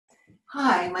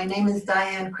Hi, my name is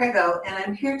Diane Crago, and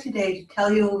I'm here today to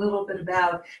tell you a little bit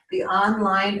about the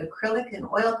online acrylic and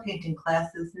oil painting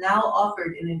classes now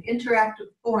offered in an interactive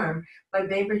form by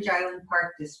Bainbridge Island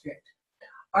Park District.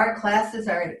 Our classes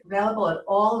are available at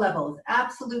all levels,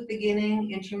 absolute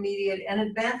beginning, intermediate, and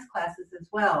advanced classes as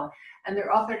well, and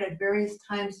they're offered at various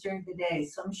times during the day,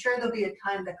 so I'm sure there'll be a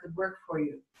time that could work for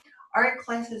you. Our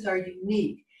classes are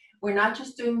unique. We're not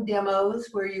just doing demos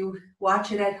where you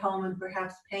watch it at home and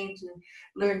perhaps paint and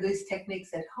learn these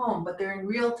techniques at home, but they're in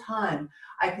real time.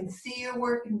 I can see your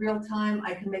work in real time.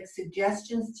 I can make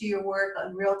suggestions to your work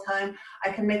in real time. I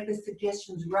can make the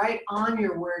suggestions right on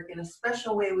your work in a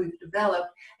special way we've developed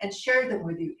and share them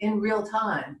with you in real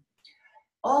time.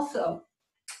 Also,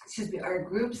 our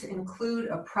groups include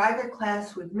a private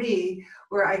class with me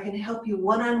where I can help you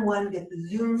one-on-one get the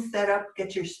Zoom set up,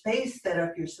 get your space set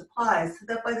up, your supplies, so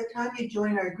that by the time you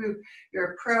join our group,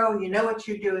 you're a pro, you know what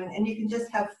you're doing, and you can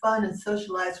just have fun and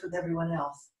socialize with everyone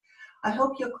else. I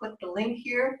hope you'll click the link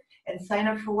here and sign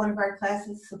up for one of our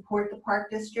classes, support the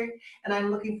Park District, and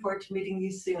I'm looking forward to meeting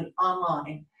you soon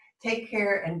online. Take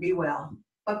care and be well.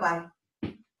 Bye-bye.